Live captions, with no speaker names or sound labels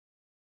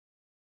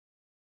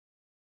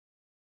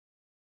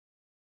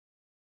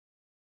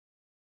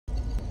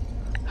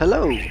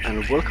Hello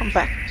and welcome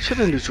back to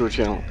the NewTooWho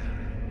channel.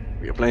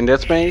 We are playing Dead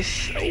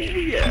Space. Oh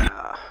yeah!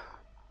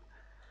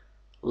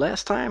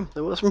 Last time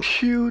there were some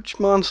huge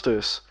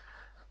monsters.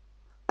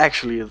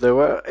 Actually, there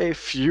were a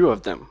few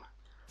of them.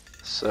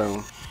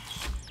 So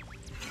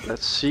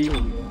let's see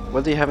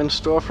what they have in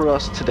store for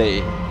us today.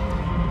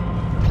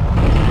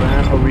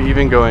 Where are we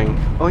even going?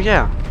 Oh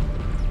yeah,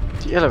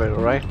 the elevator,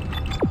 right?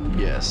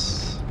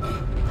 Yes.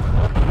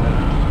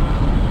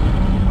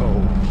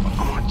 Oh,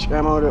 how much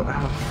ammo do I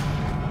have?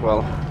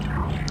 Well,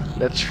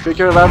 let's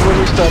figure it out when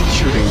we start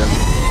shooting them.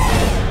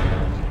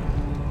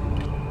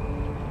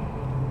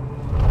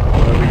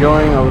 Where are we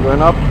going? Are we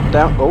going up?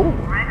 Down? Oh!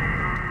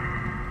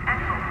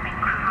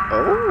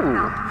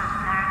 Oh!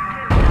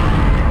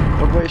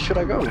 What way should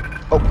I go?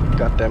 Oh,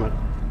 god damn it.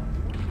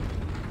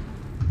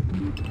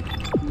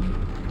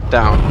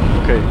 Down.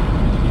 Okay.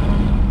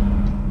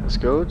 Let's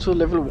go to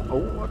level 1.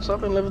 Oh, what's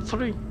up in level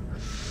 3?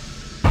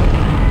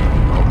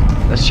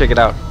 Oh, let's check it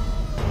out.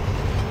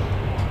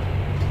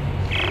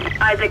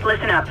 Isaac,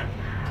 listen up.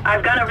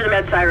 I've gone over the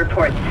MedSci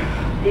reports.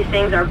 These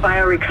things are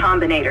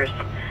biorecombinators.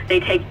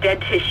 They take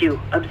dead tissue,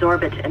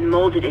 absorb it, and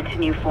mold it into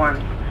new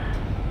forms.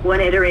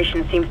 One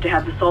iteration seems to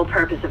have the sole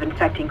purpose of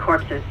infecting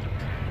corpses.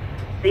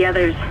 The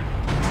others,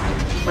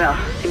 well,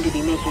 seem to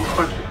be making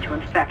corpses to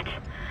infect.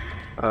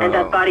 And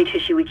that body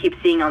tissue we keep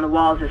seeing on the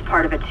walls is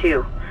part of it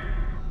too.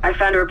 I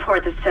found a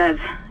report that says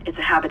it's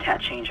a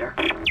habitat changer.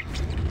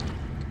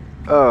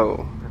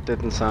 Oh, that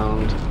didn't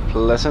sound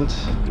pleasant.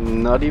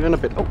 Not even a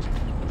bit. Oh.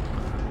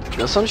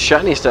 Got some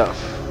shiny stuff.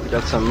 We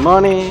got some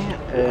money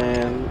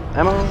and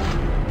ammo.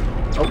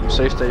 Oh,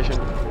 safe station.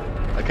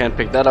 I can't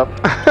pick that up.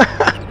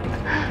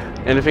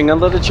 Anything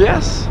under the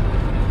chairs?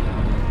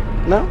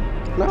 No?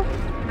 No?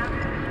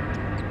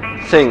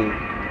 Thing.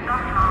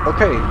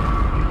 Okay.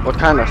 What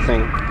kind of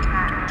thing?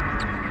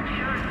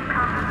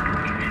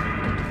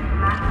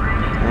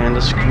 And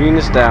the screen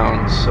is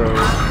down, so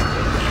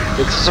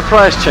it's a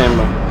surprise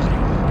chamber.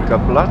 We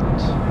got blood.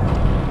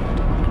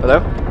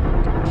 Hello?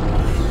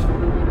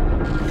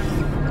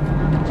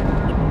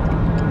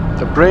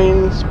 The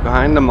brains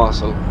behind the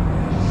muscle.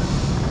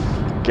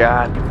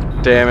 God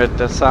damn it,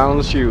 that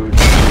sounds huge.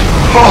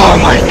 Oh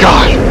my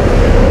god!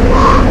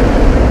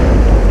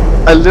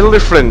 I literally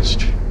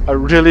flinched. I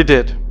really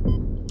did.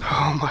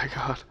 Oh my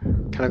god.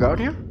 Can I go out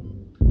here?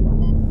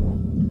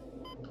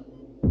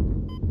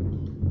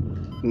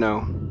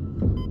 No.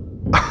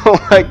 Oh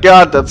my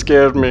god, that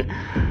scared me.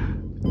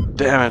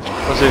 Damn it,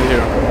 what's in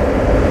here?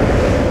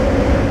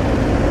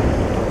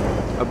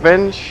 A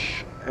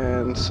bench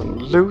and some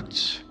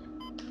loot.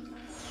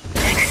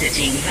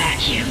 Exiting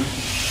vacuum.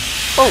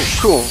 Oh,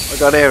 cool. I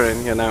got air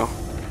in here now.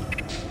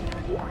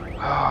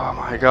 Oh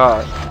my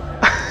god.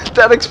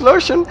 That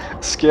explosion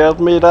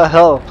scared me to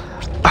hell.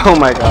 Oh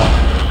my god.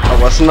 I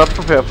was not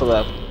prepared for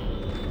that.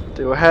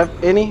 Do I have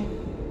any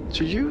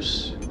to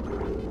use?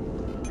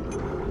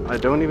 I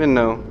don't even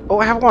know. Oh,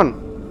 I have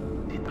one.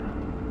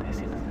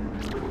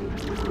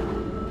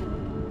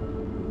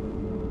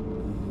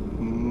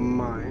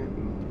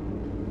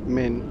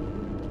 Min.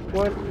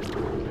 What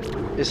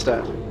is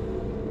that?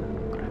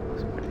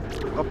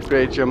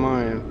 Upgrade your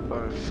mind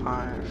by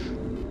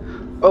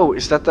 5. Oh,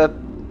 is that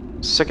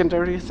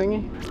secondary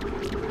thingy?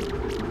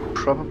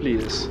 Probably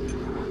is.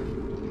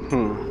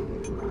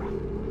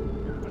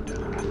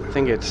 I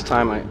think it's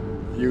time I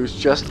use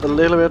just a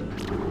little bit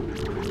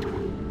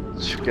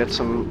to get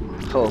some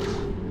health.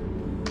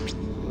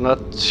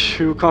 Not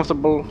too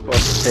comfortable, but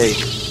hey,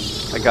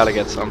 I gotta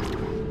get some.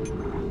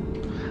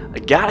 I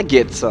gotta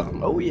get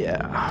some. Oh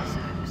yeah.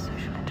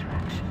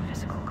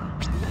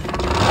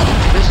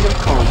 Physical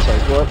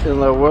contact. What in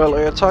the world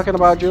are you talking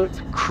about, you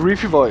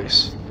creepy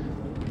voice?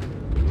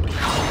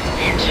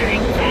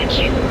 Entering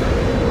vacuum.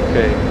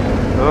 Okay.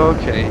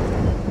 Okay.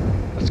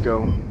 Let's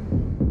go.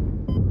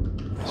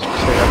 Let's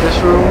check out this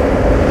room.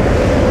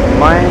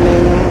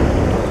 Mining.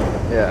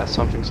 Yeah,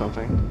 something.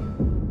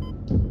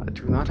 I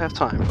do not have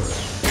time for it.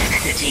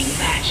 Exiting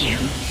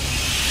vacuum.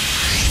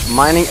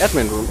 Mining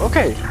admin room.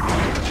 Okay.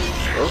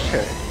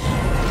 Okay.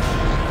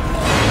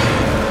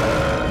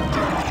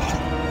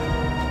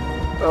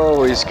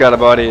 Oh, he's got a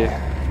body.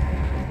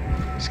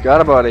 He's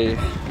got a body.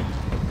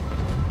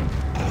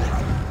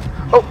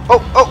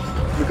 Oh!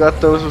 We got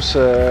those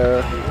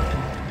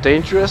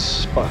dangerous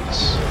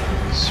spots.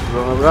 Let's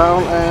run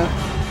around and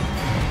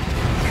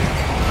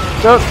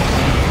don't.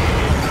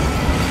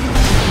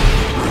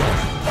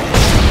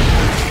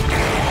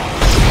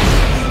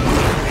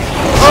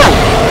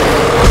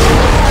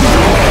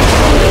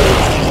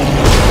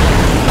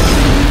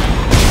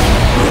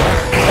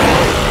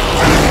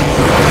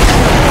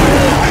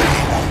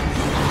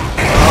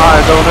 I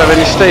don't have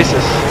any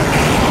stasis.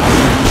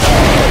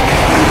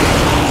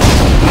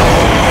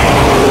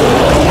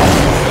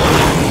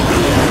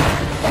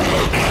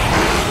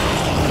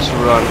 Let's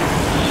run.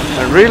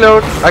 And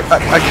reload.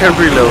 I can't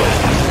reload.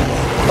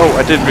 Oh,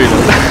 I did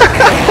reload.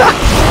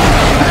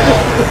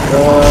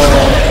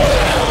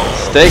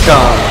 Stay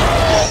calm.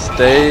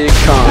 Stay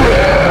calm.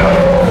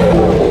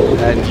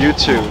 And you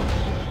too.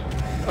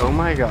 Oh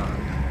my god.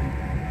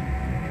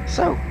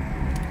 So,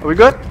 Are we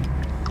good?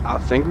 I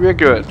think we're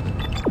good.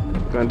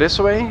 Going this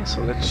way,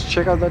 so let's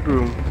check out that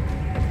room.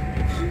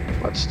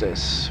 What's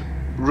this?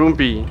 Room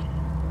B.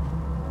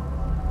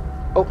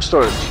 Oh,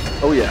 storage.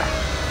 Oh yeah.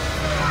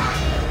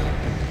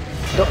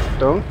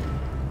 Don't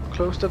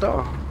close the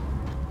door.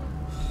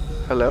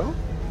 Hello?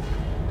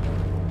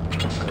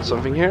 Got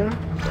something here.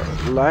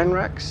 Line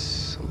racks,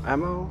 some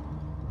ammo.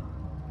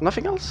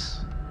 Nothing else?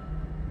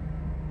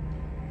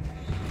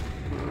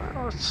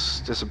 No,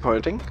 it's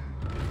disappointing.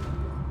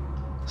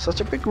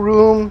 Such a big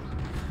room,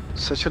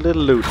 such a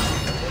little loot.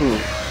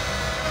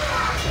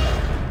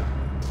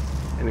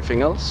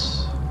 Anything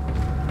else?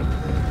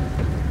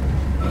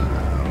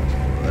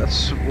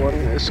 That's one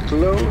is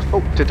closed.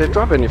 Oh, did they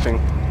drop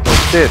anything? They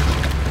did.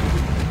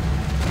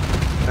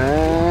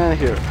 And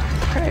here.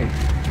 Okay.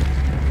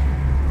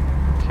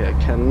 Okay, I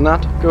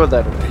cannot go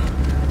that way.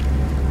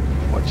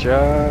 Watch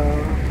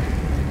out.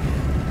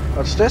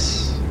 What's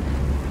this?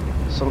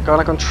 Some kind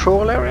of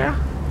control area?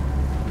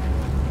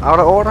 Out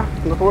of order?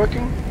 Not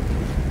working?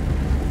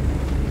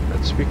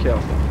 Let's be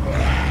careful.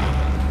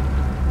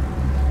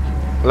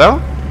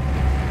 Hello?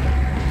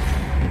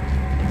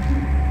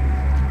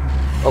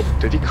 Oh,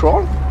 did he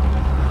crawl?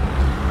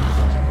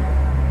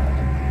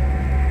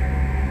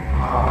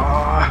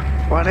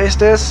 What is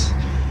this?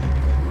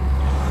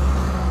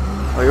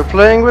 Are you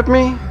playing with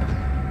me?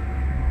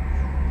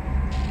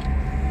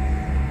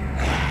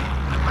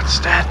 What's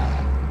that?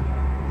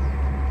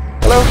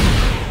 Hello?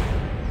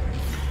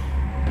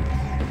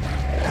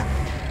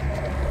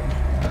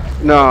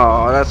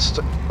 No, that's...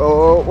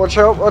 Oh, watch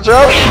out, watch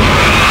out!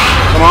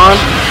 Come on!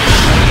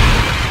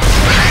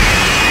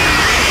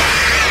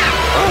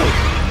 Oh,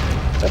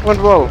 that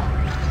went well.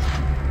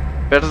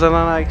 Better than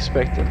I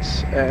expected.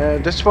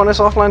 This one is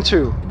offline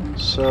too.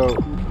 So...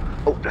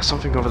 Oh, there's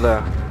something over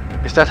there.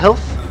 Is that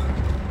health?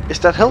 Is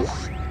that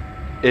health?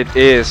 It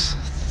is.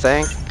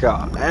 Thank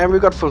God. And we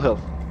got full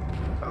health.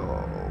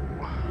 Oh,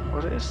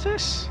 what is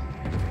this?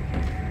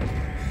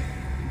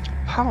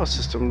 Power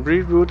system.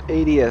 Reroute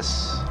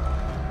ADS.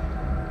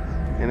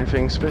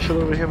 Anything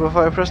special over here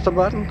before I press the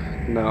button?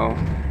 No.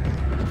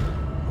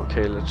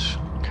 Okay, let's...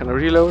 Can I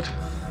reload?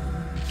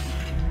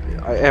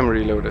 I am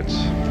reloaded.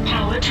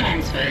 Power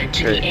transferred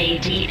to the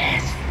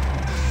ADS.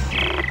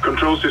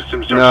 Control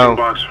system junction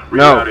box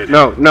no, rerouted.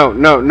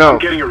 no. I'm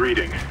getting a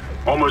reading.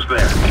 Almost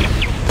there.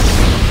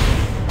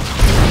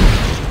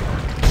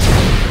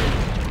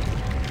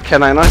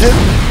 Can I not hit?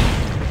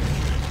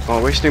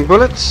 Oh, wasting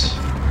bullets.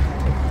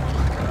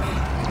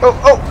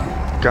 Oh!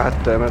 God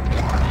damn it.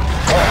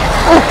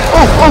 Oh!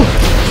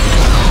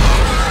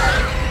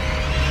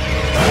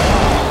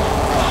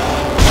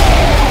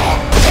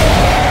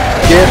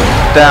 Get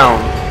down.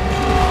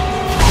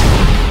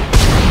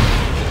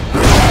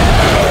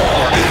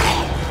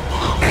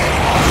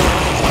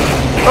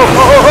 Oh!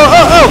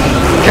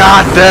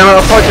 God damn it,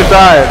 I thought you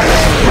died.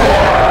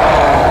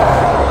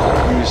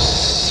 You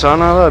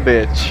son of a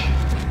bitch.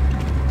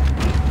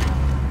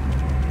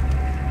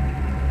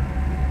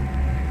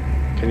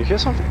 Can you hear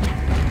something?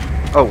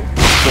 Oh,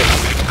 shit.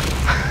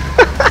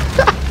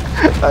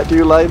 I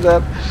do like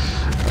that.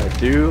 I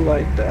do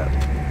like that.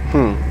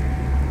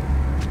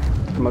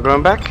 Am I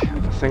going back?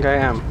 I think I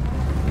am.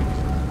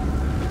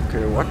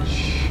 Okay,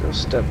 watch your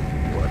step.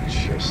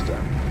 Watch your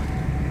step.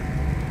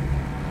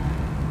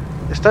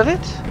 Is that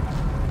it?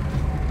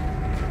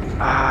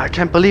 Ah, I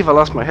can't believe I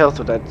lost my health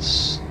to that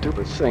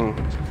stupid thing.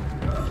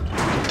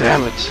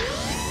 Damn it.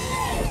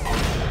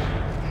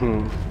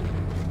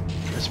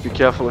 Let's be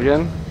careful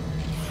again.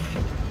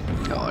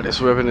 Oh, this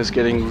weapon is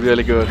getting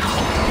really good.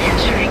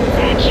 Entering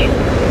vacuum.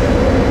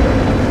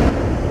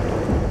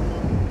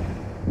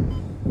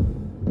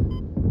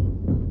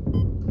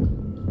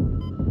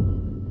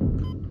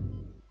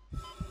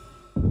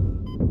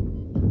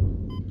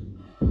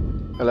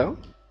 Hello?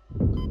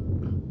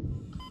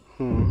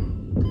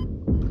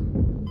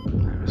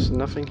 There's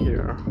nothing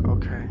here.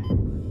 Okay.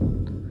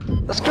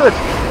 That's good.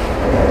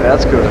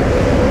 That's good.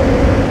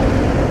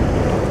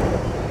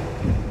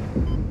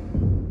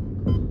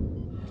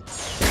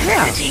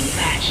 Exiting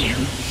vacuum.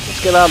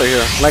 Let's get out of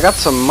here. And I got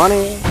some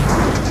money.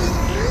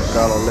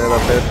 Got a little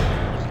bit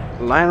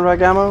line rack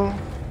ammo.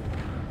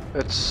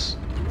 Let's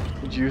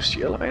use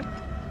the elevator.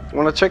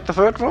 Wanna check the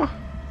third floor?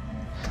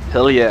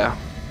 Hell yeah.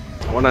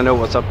 I wanna know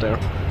what's up there.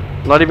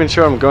 Not even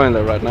sure I'm going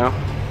there right now.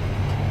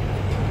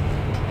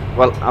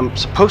 Well, I'm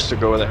supposed to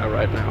go there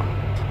right now.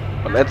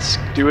 But let's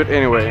do it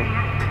anyway.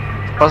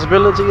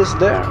 Possibility is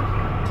there.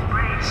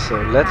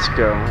 So let's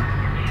go.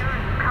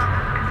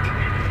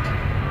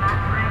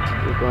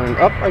 We're going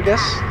up, I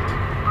guess.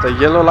 The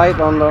yellow light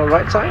on the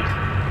right side?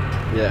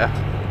 Yeah.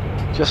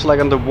 Just like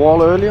on the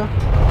wall earlier.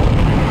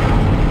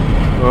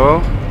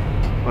 Oh.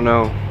 Oh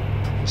no.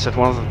 Is that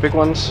one of the big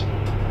ones?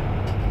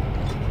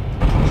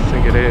 I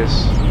think it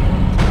is.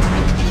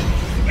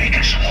 Make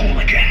us whole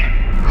again.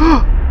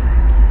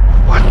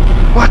 What?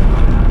 What?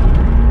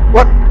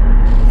 What?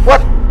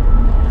 What?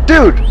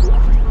 Dude!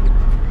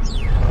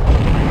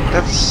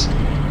 That's...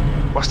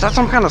 Was that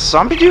some kind of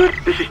zombie dude?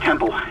 This is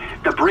Temple.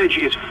 The bridge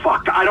is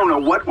fucked. I don't know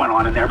what went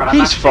on in there, but I'm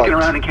He's not sticking fucked.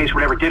 around in case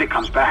whatever did it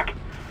comes back.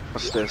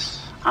 What's this?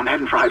 I'm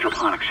heading for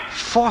hydroponics.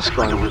 Force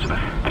Find gun. Elizabeth.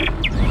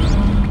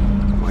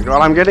 Oh my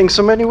god, I'm getting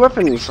so many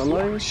weapons. I'm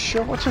not even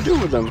sure what to do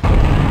with them.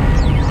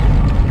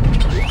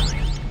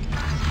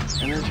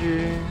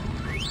 Energy.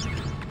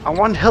 I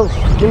want health.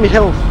 Give me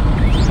health.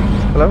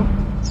 Hello?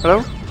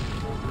 Hello?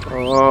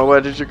 Oh,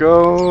 where did you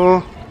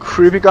go?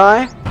 Creepy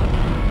guy?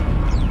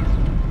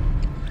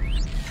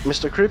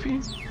 Mr.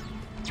 Creepy?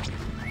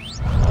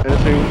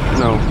 Anything?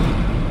 No.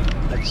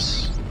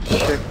 Let's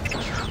check.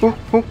 Ooh,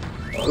 ooh.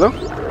 Hello?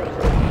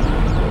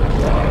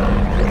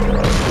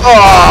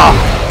 Oh!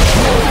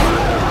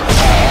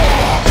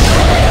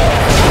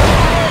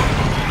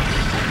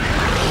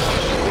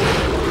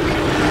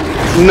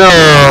 No!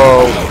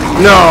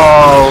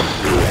 No!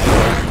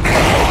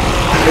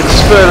 It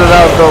spurted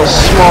out those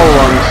small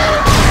ones.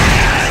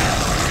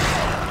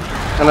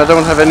 And I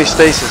don't have any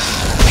stasis.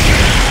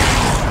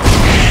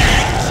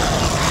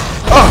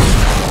 Oh!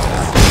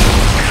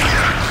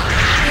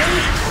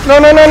 No,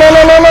 no, no, no,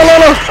 no, no, no, no,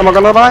 no! Am I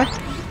gonna die?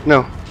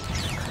 No.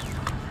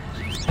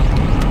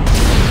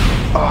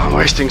 Oh, I'm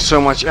wasting so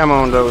much ammo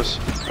on those.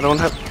 I don't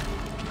have...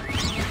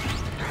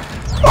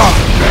 Oh!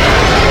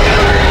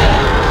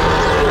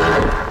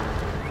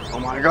 Oh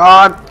my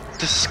god!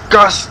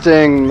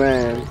 Disgusting,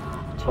 man!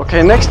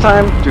 Okay, next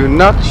time, do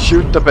not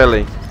shoot the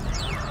belly.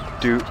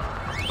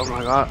 Oh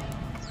my god.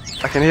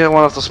 I can hear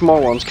one of the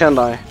small ones, can't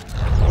I?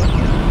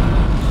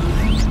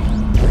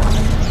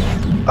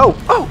 Oh,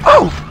 oh,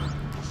 oh!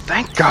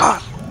 Thank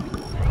god!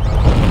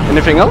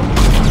 Anything else?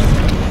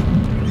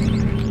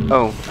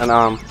 Oh, an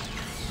arm.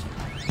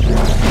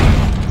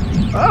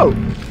 Oh!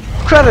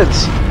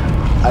 Credits!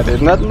 I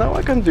did not know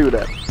I can do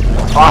that.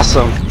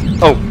 Awesome!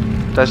 Oh,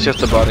 that's just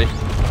the body.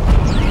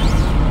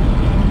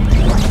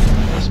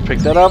 Let's pick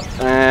that up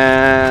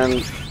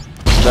and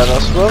that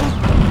as well.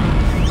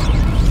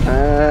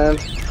 And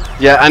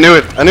yeah, I knew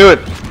it! I knew it!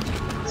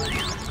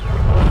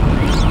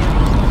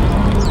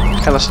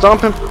 Can I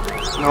stomp him?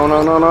 No,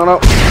 no, no, no, no.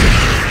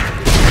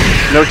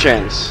 No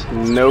chance.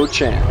 No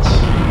chance.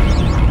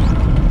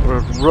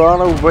 Would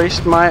rather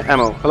waste my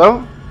ammo.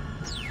 Hello?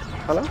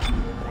 Hello?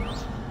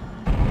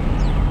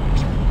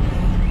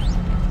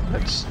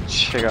 Let's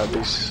check out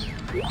these.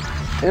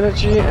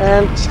 Energy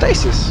and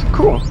stasis.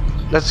 Cool.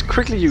 Let's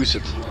quickly use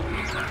it.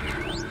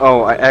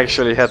 Oh, I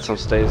actually had some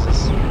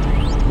stasis.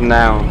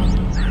 Now.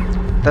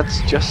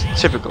 That's just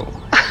typical.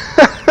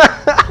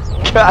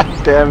 God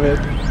damn it.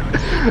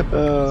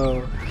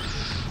 Oh.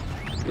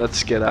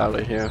 Let's get out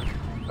of here.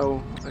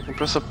 Oh, I can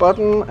press a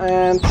button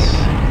and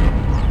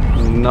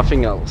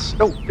nothing else.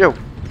 Oh, yo,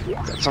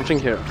 got something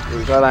here.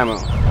 We got ammo.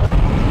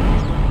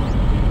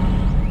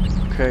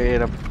 Okay,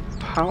 the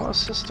power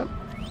system.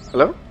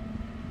 Hello?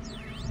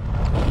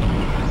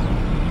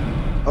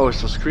 Oh,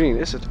 it's the screen,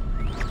 is it?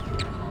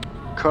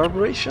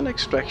 Carburation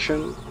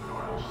extraction.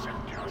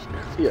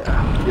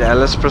 Yeah,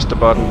 let's press the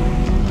button.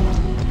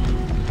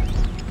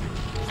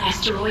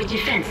 Asteroid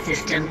defense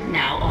system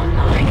now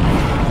online.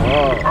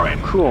 Oh, Alright,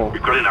 cool.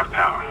 we've got enough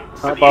power.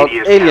 How about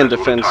alien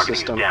defense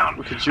system?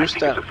 We could use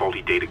that. It's a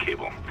faulty data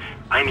cable.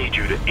 I need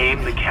you to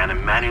aim the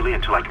cannon manually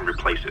until I can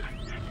replace it.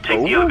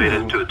 Take the Ooh.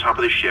 elevator to the top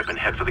of the ship and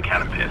head for the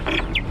cannon pit.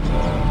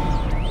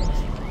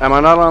 Am I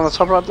not on the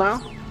top right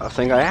now? I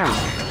think I am.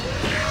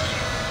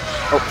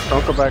 Oh,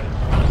 don't go back.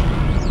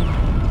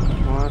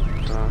 What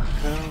the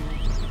hell?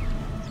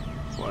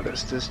 What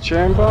is this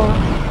chamber?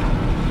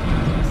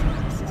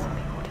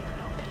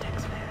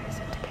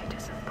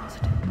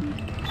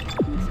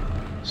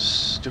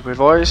 Stupid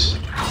voice.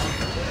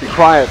 Be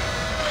quiet.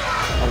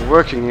 I'm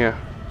working here.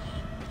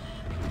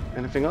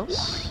 Anything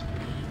else?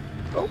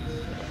 Oh.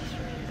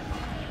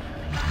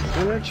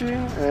 Energy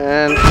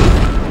and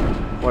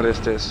what is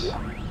this?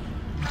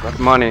 Got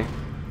money.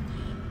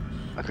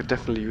 I could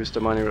definitely use the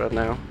money right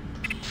now.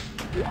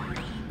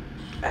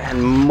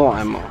 And more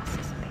ammo.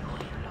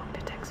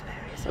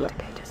 Hello?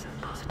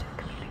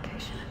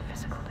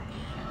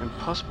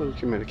 Impossible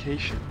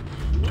communication.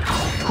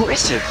 Who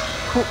is it?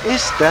 Who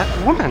is that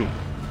woman?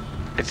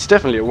 It's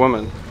definitely a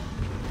woman.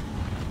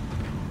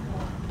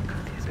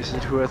 Is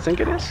it who I think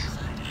it is?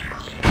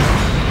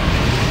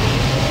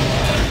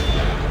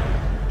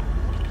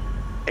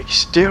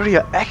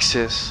 Exterior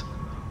access.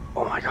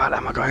 Oh my god,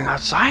 am I going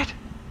outside?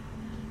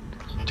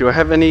 Do I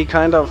have any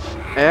kind of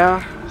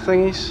air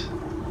thingies?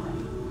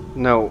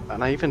 No,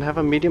 and I even have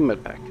a medium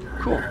med pack.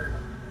 Cool.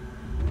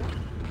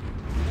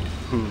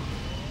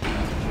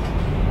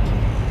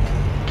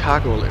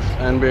 Cargo lift,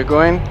 and we're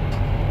going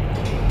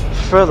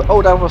further.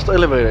 Oh, that was the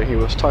elevator he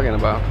was talking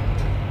about.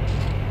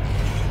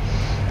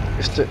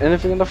 Is there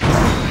anything in the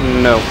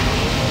front? No.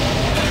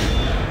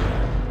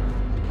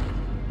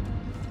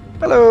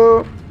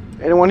 Hello.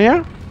 Anyone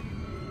here?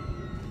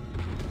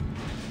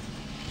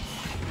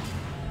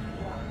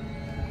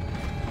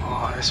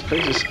 Oh, this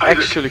place is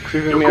actually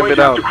creeping me a bit out. You're going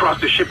to have to cross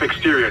the ship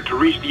exterior to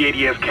reach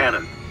the ADS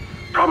cannon.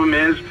 Problem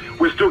is,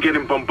 we're still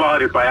getting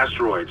bombarded by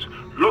asteroids.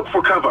 Look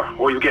for cover,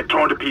 or you'll get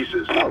torn to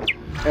pieces. Oh,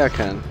 yeah, I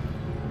can.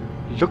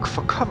 Look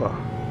for cover.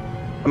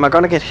 Am I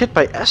gonna get hit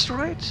by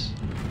asteroids?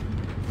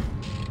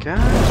 God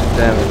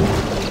damn it.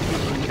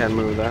 I can't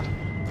move that.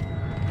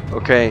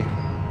 Okay.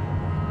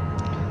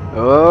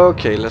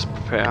 Okay, let's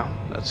prepare.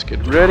 Let's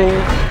get ready.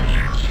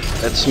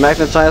 Let's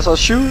magnetize our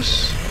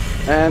shoes.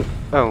 And...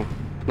 oh,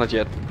 not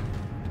yet.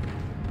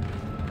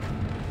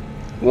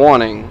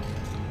 Warning.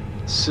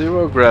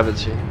 0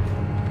 gravity.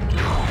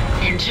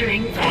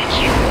 Entering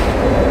vacuum.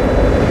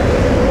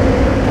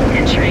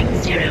 Entering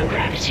 0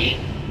 gravity.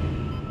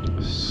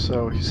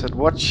 So he said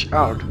watch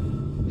out.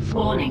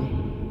 Warning.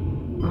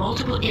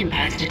 Multiple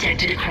impacts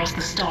detected across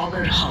the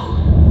starboard hull.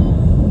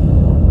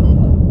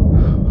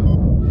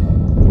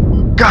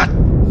 God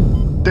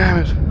damn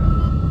it.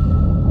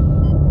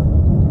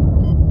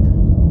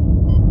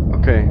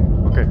 Okay,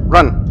 okay,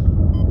 run!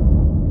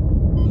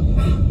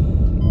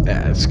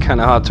 Yeah, it's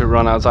kinda hard to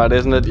run outside,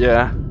 isn't it?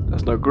 Yeah.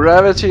 There's no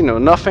gravity, no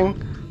nothing.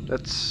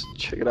 Let's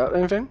check it out,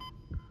 anything?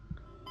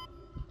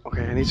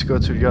 Okay, I need to go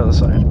to the other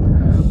side.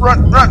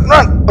 Run, run,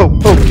 run! Oh,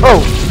 oh,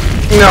 oh!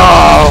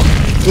 No!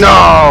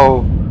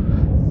 No!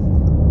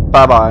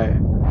 Bye-bye.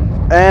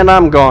 And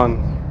I'm gone.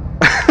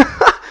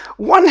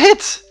 1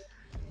 hit!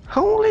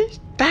 Holy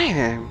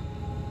damn!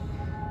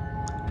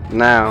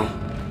 Now,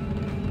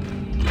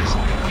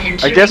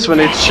 I guess when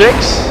it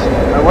shakes,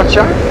 watch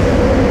out.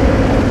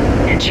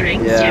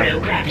 Entering 0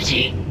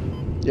 gravity.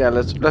 Yeah,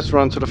 let's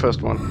run to the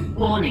first one.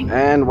 Warning.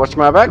 And watch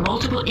my back.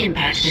 Multiple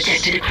impacts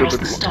detected across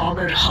the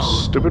starboard hull.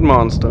 Stupid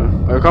monster.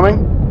 Are you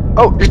coming?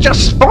 Oh, you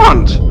just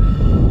spawned!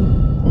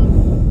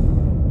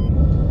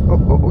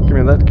 Oh, give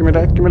me that, give me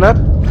that, give me that.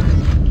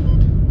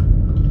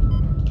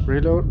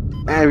 Reload.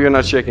 And we're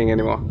not shaking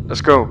anymore.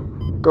 Let's go.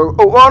 Go.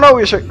 Oh no,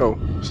 you're shaking. Oh,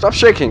 stop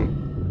shaking.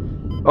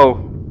 Oh,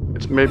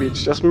 maybe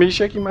it's just me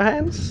shaking my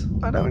hands.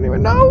 I don't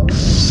even know.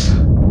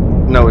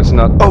 No, it's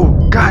not. Oh,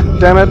 god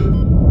damn it.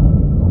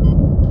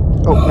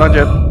 Oh, not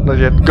yet, not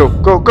yet. Go,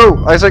 go,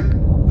 go, Isaac.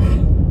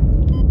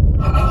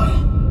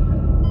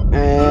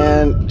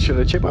 And should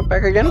I check my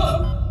back again?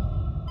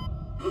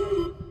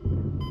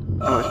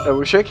 Are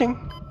we shaking?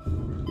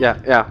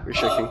 Yeah, we're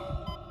shaking.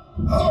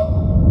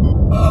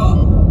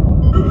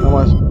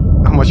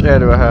 How much air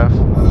do I have?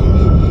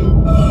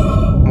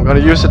 I'm gonna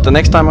use it the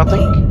next time, I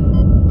think.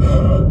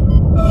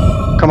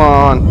 Come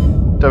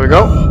on. There we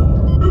go.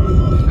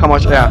 How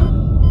much air?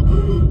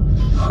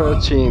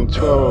 13,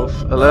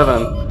 12,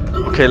 11.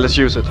 Okay, let's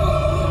use it.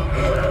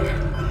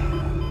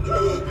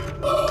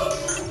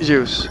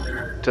 Use.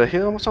 Did I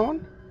heal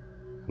someone?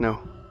 No.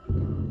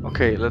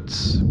 Okay,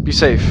 let's be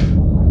safe.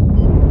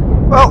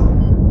 Well,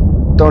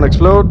 don't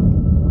explode.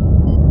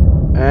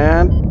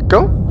 And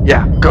go.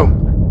 Yeah, go.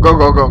 Go,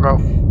 go, go, go.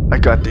 I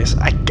got this.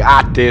 I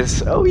got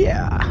this. Oh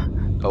yeah.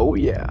 Oh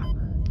yeah.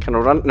 Can I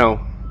run? No.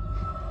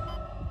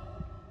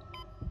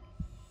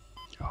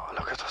 Oh,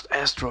 look at those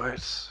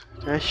asteroids.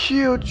 They're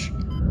huge.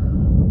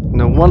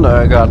 No wonder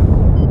I got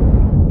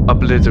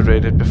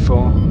obliterated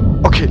before.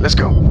 Okay, let's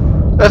go.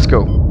 Let's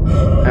go.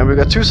 And we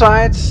got 2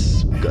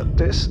 sides. We got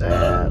this,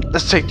 and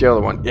let's take the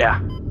other one. Yeah.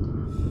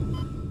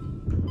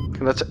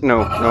 Can I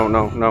no, no,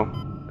 no, no.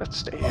 Let's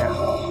stay here.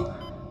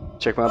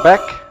 Check my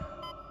back.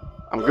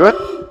 I'm good.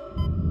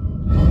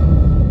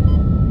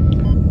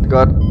 We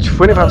got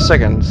 25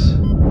 seconds.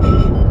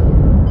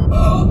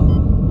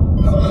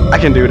 I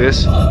can do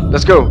this.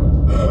 Let's go.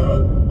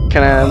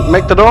 Can I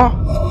make the door?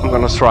 I'm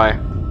gonna try.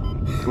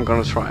 I'm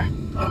gonna try.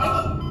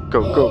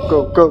 Go, go,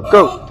 go, go,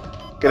 go!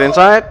 Get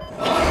inside.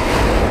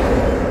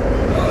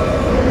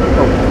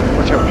 Oh,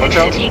 watch out, watch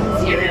out.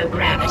 0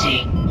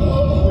 gravity.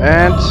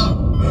 And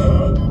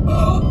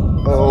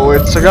oh,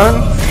 it's a gun.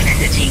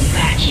 Exiting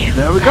vacuum.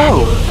 There we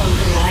go.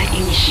 Override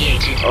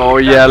initiated. Oh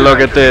yeah, look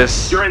at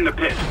this. You're in the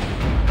pit.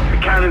 The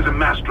cannon's a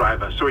mass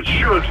driver, so it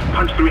should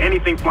punch through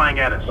anything flying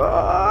at us.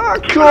 Ah,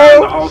 Keep an eye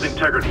on the cool. hull's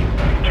integrity.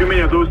 Too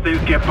many of those things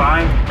get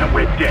by, and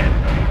we're dead.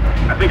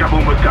 I think I've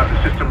almost got the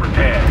system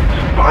repaired.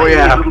 Just buy me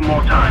a little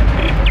more time.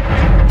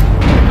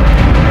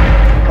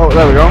 Oh,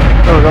 there we go.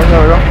 There we go.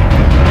 There we go.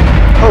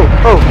 Oh,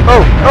 oh,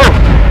 oh, oh.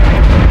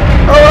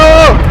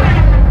 Oh!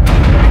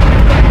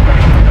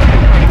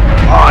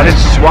 Oh, this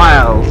is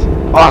wild.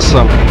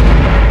 Awesome.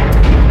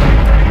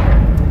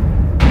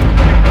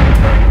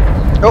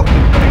 Oh,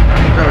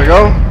 there we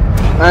go.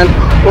 And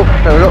oh,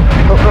 there we go.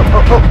 Oh, oh,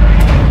 oh, oh.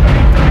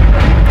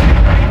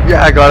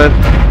 Yeah, I got it.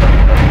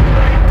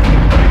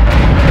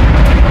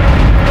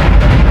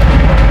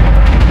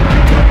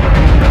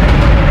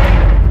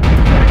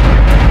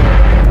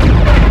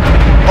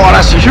 Oh,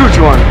 that's a huge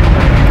one.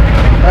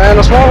 And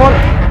a small one.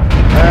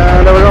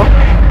 And there we go.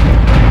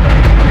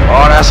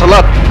 Oh, that's a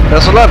lot.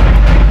 That's a lot.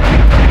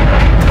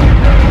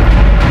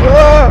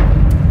 Ah.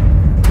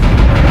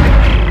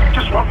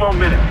 Just 1 more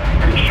minute,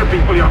 and it should be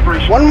fully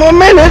operational. 1 more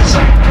minute?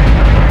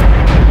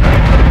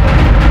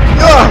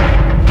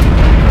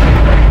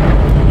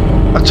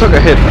 I took a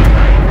hit.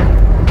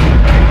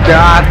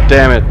 God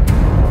damn it.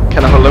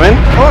 Can I hold them in?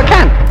 Oh, I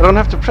can. I don't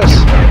have to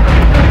press.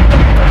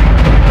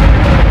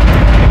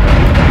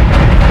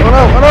 Oh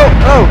no, oh no,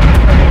 oh!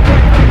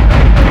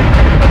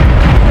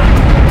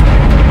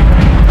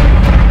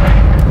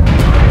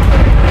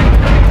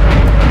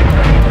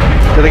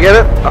 Did I get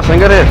it? I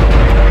think I did.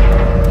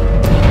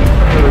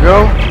 There we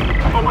go.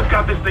 I've almost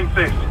got this thing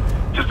fixed.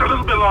 Just a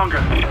little bit longer.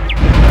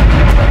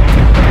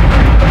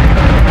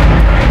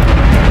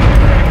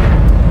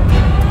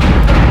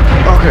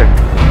 Okay.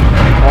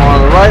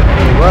 On the right,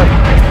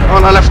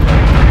 on the left,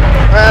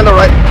 and the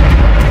right.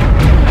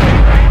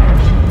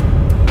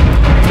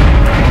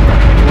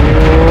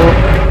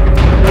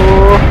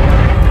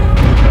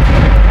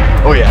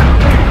 Oh yeah.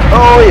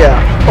 Oh yeah.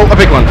 Oh, a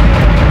big one.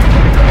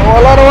 Oh,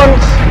 a lot of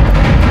ones.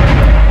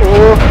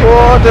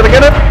 Oh, did I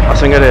get it? I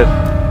think I did.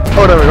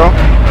 Oh, there we go.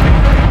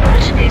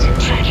 Automated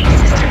tracking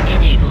system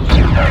enabled.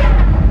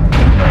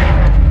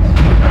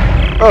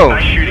 Oh.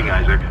 Nice shooting,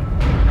 Isaac.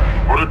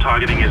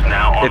 Auto-targeting is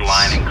now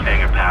online and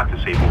clearing a path to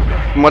safe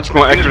orbit. Much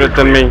more accurate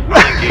than me.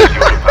 I'll engage the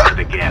autopilot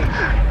again.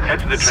 Head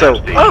to the tram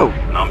station,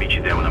 and I'll meet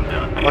you there when I'm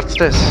done. What's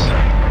this?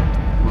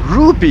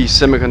 Ruby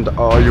semiconductor.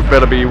 Oh, you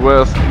better be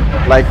worth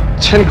like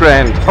 10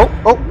 grand.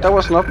 Oh, that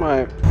was not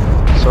my...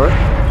 Sorry.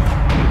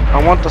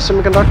 I want the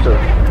semiconductor.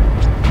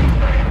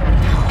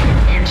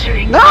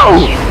 Entering.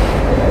 No!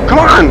 Come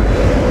on!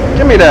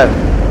 Give me that.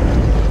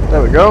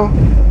 There we go.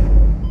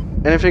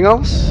 Anything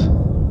else?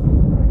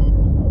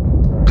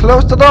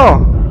 Close the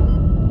door.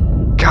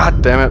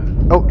 God damn it.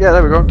 Oh, yeah,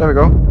 there we go. There we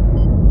go.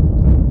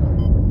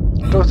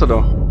 Close the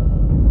door.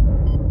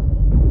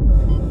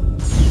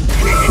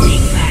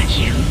 Limiting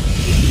vacuum.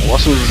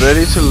 Wasn't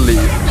ready to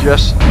leave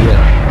just yet.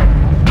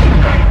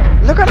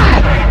 Look at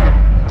that!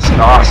 That's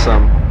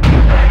awesome.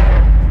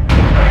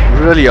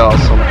 Really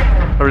awesome.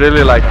 I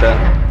really like that.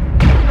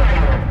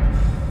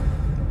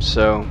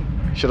 So,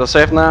 should I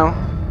save now?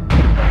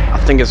 I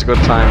think it's a good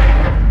time.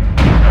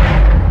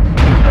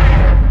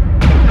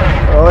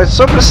 Oh, it's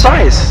so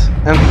precise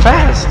and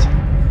fast.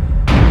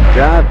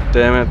 God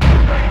damn it.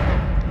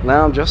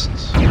 Now I'm just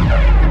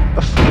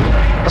a fool.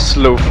 A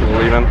slow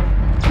fool even.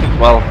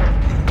 Well,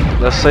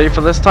 let's save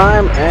for this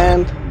time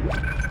and...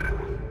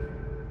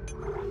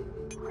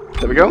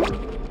 There we go.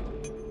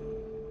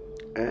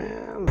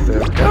 And there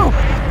we go.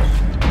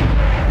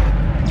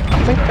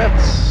 I think that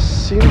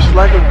seems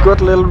like a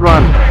good little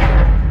run.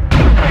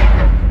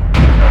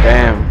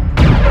 Damn.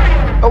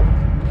 Oh!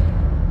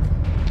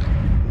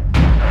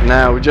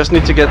 Now we just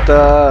need to get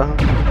the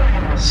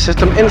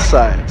system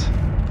inside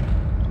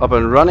up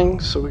and running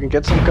so we can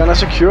get some kind of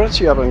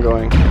security up and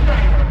going.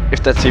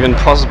 If that's even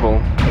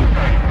possible.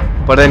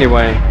 But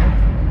anyway,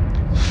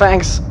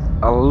 thanks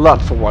a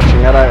lot for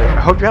watching and I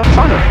hope you had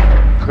fun.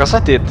 Because I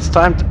did this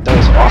time. That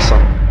was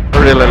awesome. I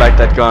really like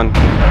that gun.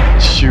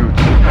 It's huge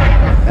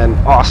and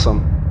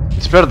awesome.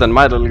 It's better than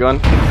my little gun.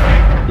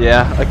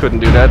 Yeah, I couldn't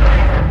do that.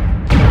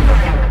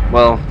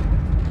 Well,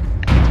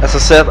 as I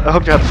said, I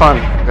hope you had fun,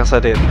 because I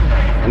did.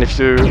 And if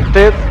you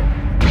did,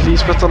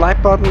 please press the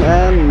like button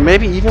and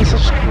maybe even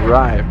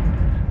subscribe.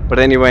 But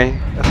anyway,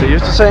 as I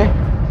used to say,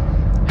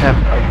 have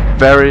a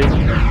very,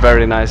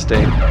 very nice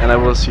day, and I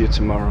will see you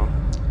tomorrow.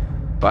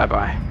 Bye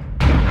bye.